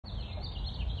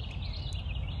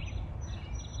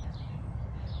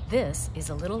This is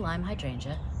a little Lime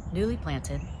Hydrangea, newly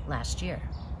planted last year.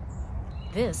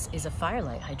 This is a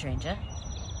Firelight Hydrangea,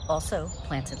 also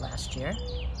planted last year.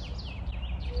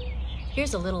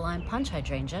 Here's a little Lime Punch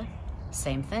Hydrangea,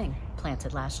 same thing,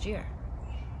 planted last year.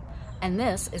 And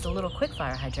this is a little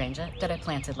Fire Hydrangea that I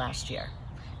planted last year.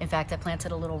 In fact, I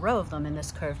planted a little row of them in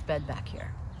this curved bed back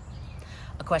here.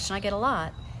 A question I get a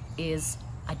lot is,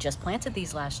 I just planted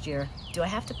these last year, do I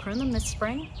have to prune them this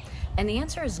spring? And the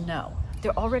answer is no.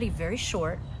 They're already very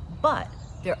short, but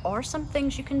there are some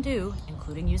things you can do,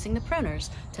 including using the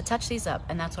pruners, to touch these up,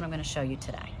 and that's what I'm going to show you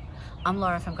today. I'm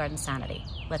Laura from Garden Sanity.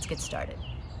 Let's get started.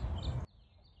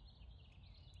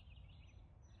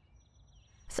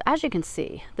 So as you can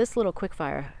see, this little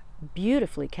Fire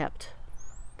beautifully kept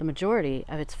the majority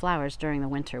of its flowers during the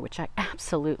winter, which I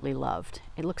absolutely loved.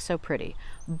 It looks so pretty.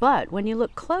 But when you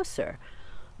look closer,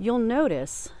 you'll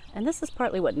notice, and this is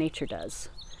partly what nature does,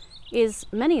 is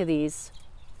many of these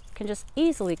can just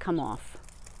easily come off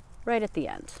right at the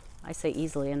end. I say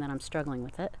easily and then I'm struggling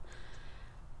with it.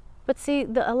 But see,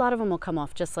 a lot of them will come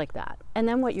off just like that. And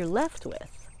then what you're left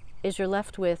with is you're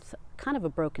left with kind of a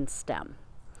broken stem.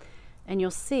 And you'll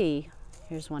see,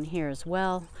 here's one here as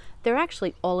well. They're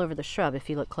actually all over the shrub if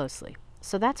you look closely.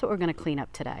 So that's what we're going to clean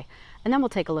up today. And then we'll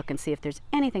take a look and see if there's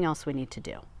anything else we need to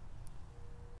do.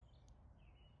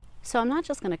 So I'm not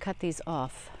just going to cut these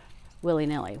off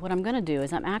willy-nilly. What I'm going to do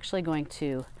is I'm actually going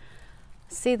to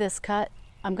see this cut.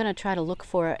 I'm going to try to look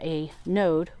for a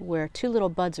node where two little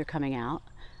buds are coming out.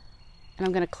 And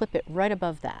I'm going to clip it right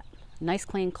above that. Nice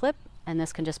clean clip, and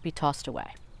this can just be tossed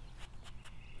away.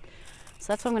 So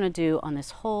that's what I'm going to do on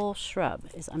this whole shrub,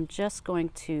 is I'm just going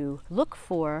to look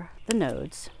for the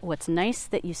nodes. What's nice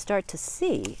that you start to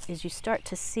see is you start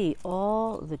to see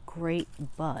all the great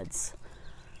buds.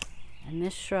 And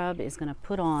this shrub is going to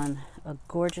put on a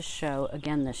gorgeous show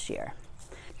again this year.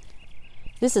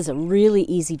 This is a really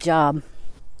easy job.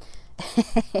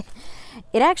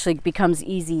 It actually becomes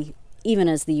easy even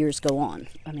as the years go on.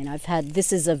 I mean,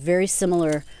 this is a very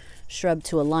similar shrub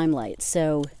to a limelight.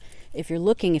 So if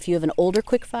you have an older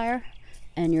Fire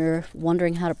and you're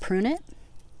wondering how to prune it,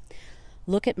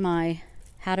 look at my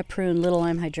How to Prune Little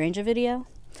Lime Hydrangea video,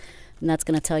 and that's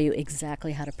going to tell you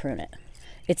exactly how to prune it.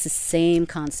 It's the same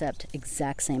concept,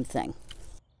 exact same thing.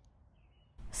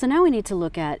 So now we need to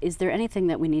look at, is there anything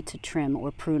that we need to trim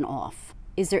or prune off?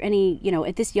 Is there any,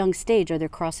 at this young stage, are there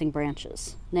crossing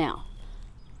branches? Now,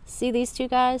 see these two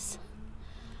guys?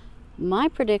 My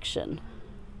prediction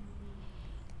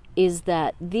is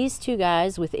that these two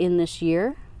guys within this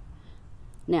year,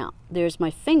 now there's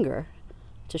my finger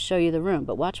to show you the room,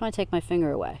 but watch when I take my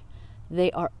finger away.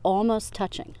 They are almost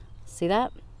touching. See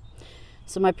that?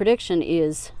 So my prediction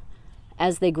is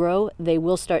as they grow, they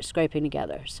will start scraping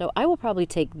together. So I will probably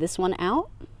take this one out.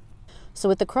 So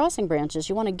with the crossing branches,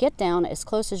 you want to get down as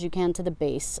close as you can to the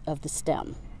base of the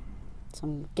stem. So I'm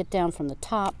going to get down from the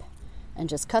top and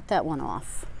just cut that one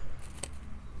off.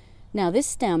 Now this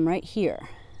stem right here,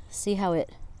 see how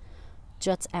it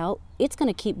juts out? It's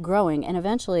going to keep growing, and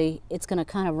eventually it's going to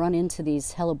kind of run into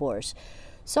these hellebores.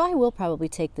 So I will probably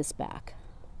take this back.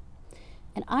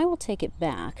 And I will take it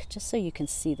back just so you can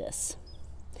see this.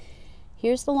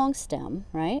 Here's the long stem,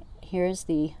 right? Here's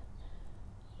the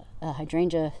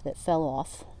hydrangea that fell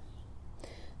off.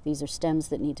 These are stems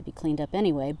that need to be cleaned up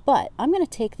anyway, but I'm going to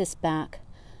take this back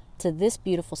to this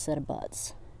beautiful set of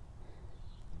buds.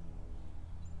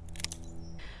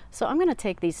 So I'm going to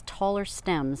take these taller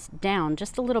stems down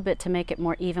just a little bit to make it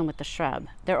more even with the shrub.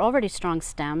 They're already strong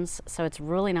stems, so it's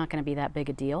really not going to be that big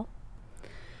a deal.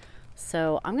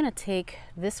 So I'm going to take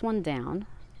this one down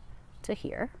to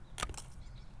here.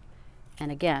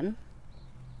 And again,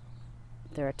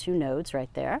 there are two nodes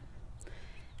right there.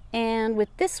 And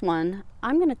with this one,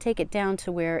 I'm going to take it down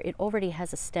to where it already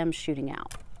has a stem shooting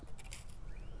out.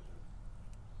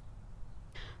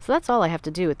 So that's all I have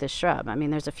to do with this shrub. I mean,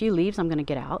 there's a few leaves I'm going to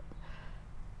get out,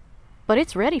 but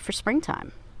it's ready for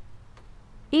springtime.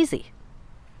 Easy.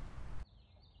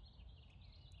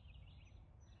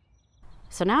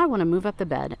 So now I want to move up the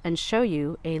bed and show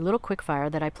you a little Fire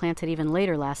that I planted even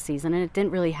later last season, and it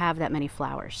didn't really have that many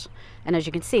flowers. And as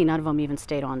you can see, none of them even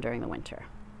stayed on during the winter.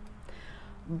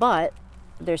 But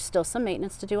there's still some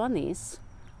maintenance to do on these.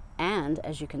 And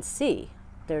as you can see,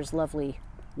 there's lovely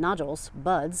nodules,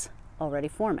 buds, already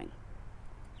forming.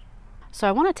 So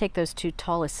I want to take those two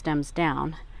tallest stems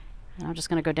down, and I'm just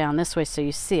going to go down this way so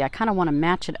you see. I kind of want to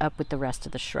match it up with the rest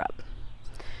of the shrub.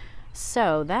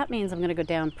 So that means I'm going to go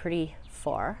down pretty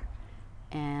far,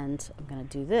 and I'm going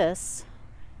to do this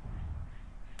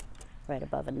right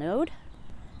above a node,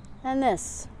 and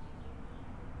this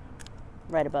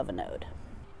right above a node.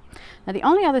 Now the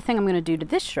only other thing I'm going to do to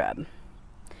this shrub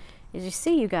is, you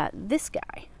see you got this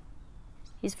guy.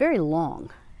 He's very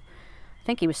long. I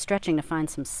think he was stretching to find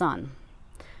some sun.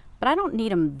 But I don't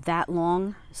need him that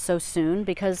long so soon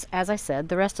because, as I said,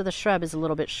 the rest of the shrub is a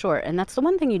little bit short. And that's the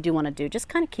one thing you do want to do, just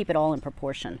kind of keep it all in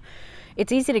proportion.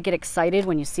 It's easy to get excited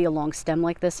when you see a long stem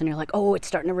like this and you're like, oh, it's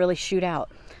starting to really shoot out.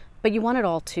 But you want it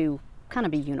all to kind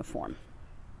of be uniform.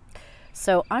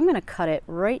 So I'm going to cut it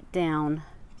right down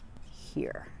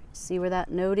here. See where that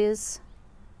node is?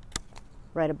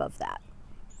 Right above that.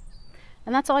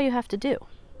 And that's all you have to do.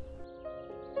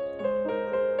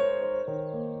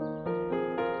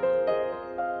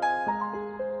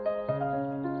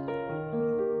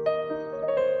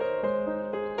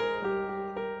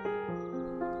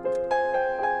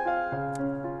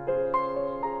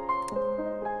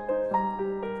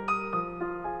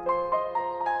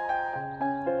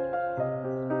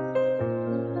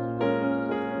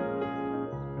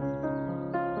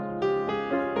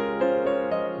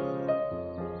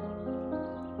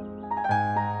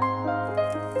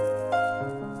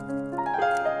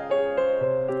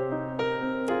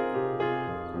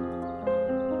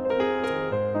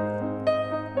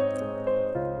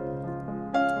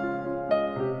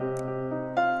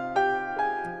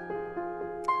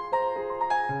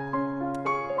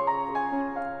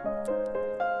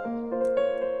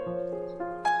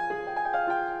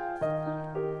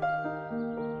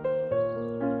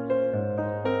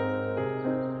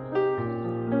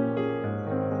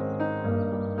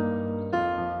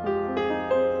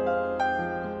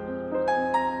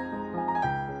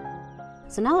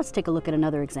 So now let's take a look at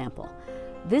another example.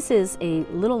 This is a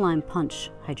little Lime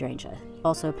Punch Hydrangea,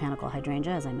 also Panicle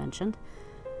Hydrangea, as I mentioned.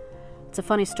 It's a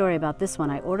funny story about this one.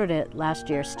 I ordered it last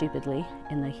year, stupidly,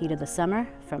 in the heat of the summer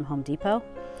from Home Depot.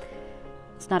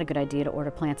 It's not a good idea to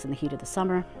order plants in the heat of the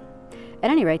summer. At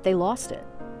any rate, they lost it.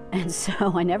 And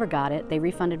so I never got it. They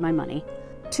refunded my money.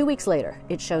 2 weeks later,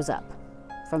 it shows up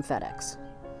from FedEx.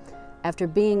 After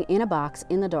being in a box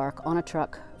in the dark on a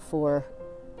truck for,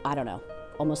 I don't know,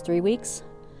 almost 3 weeks.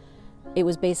 It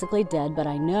was basically dead, but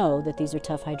I know that these are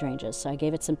tough hydrangeas, so I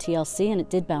gave it some TLC and it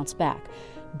did bounce back.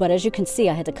 But as you can see,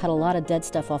 I had to cut a lot of dead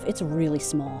stuff off. It's really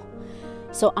small.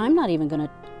 So I'm not even going to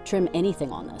trim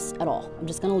anything on this at all. I'm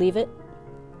just going to leave it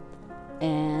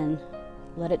and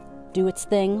let it do its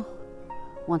thing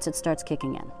once it starts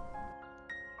kicking in.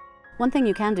 One thing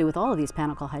you can do with all of these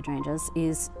Panicle Hydrangeas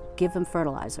is give them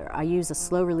fertilizer. I use a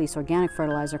slow-release organic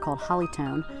fertilizer called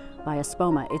Hollytone by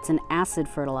Espoma. It's an acid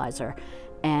fertilizer,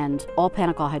 and all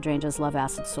Panicle Hydrangeas love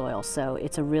acid soil, so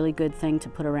it's a really good thing to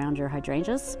put around your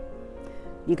hydrangeas.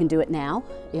 You can do it now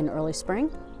in early spring,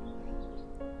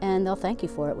 and they'll thank you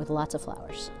for it with lots of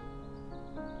flowers.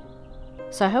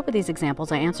 So I hope with these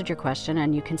examples I answered your question,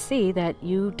 and you can see that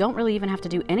you don't really even have to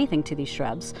do anything to these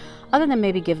shrubs other than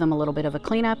maybe give them a little bit of a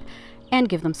cleanup and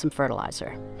give them some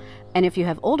fertilizer. And if you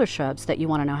have older shrubs that you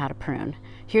want to know how to prune,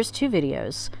 here's 2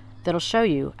 videos that'll show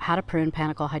you how to prune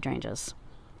Panicle Hydrangeas.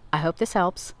 I hope this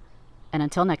helps, and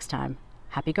until next time,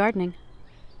 happy gardening!